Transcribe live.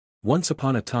Once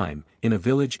upon a time, in a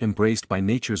village embraced by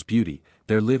nature's beauty,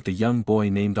 there lived a young boy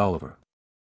named Oliver.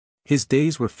 His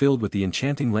days were filled with the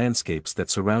enchanting landscapes that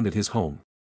surrounded his home.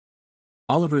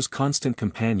 Oliver's constant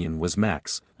companion was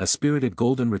Max, a spirited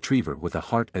golden retriever with a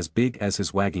heart as big as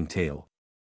his wagging tail.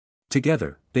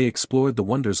 Together, they explored the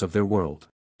wonders of their world.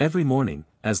 Every morning,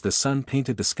 as the sun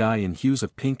painted the sky in hues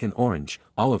of pink and orange,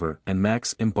 Oliver and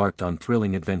Max embarked on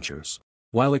thrilling adventures.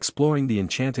 While exploring the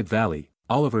enchanted valley,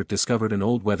 Oliver discovered an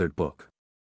old weathered book.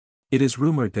 It is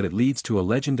rumored that it leads to a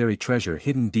legendary treasure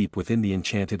hidden deep within the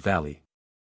enchanted valley.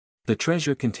 The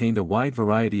treasure contained a wide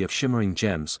variety of shimmering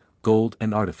gems, gold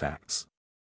and artifacts.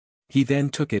 He then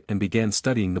took it and began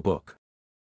studying the book.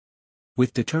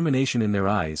 With determination in their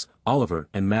eyes, Oliver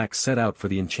and Max set out for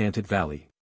the enchanted valley.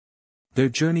 Their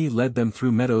journey led them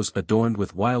through meadows adorned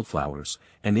with wildflowers,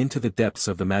 and into the depths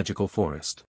of the magical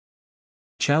forest.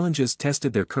 Challenges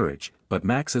tested their courage, but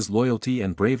Max's loyalty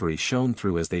and bravery shone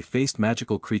through as they faced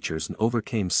magical creatures and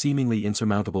overcame seemingly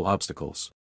insurmountable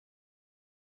obstacles.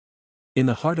 In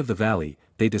the heart of the valley,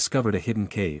 they discovered a hidden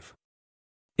cave.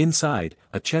 Inside,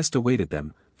 a chest awaited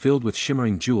them, filled with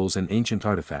shimmering jewels and ancient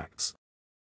artifacts.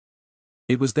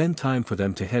 It was then time for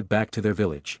them to head back to their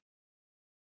village.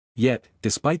 Yet,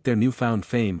 despite their newfound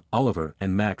fame, Oliver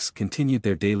and Max continued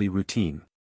their daily routine.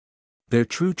 Their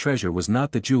true treasure was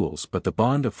not the jewels but the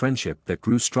bond of friendship that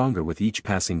grew stronger with each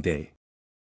passing day.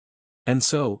 And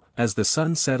so, as the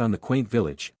sun set on the quaint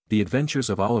village, the adventures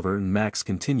of Oliver and Max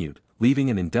continued, leaving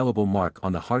an indelible mark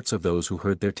on the hearts of those who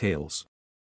heard their tales.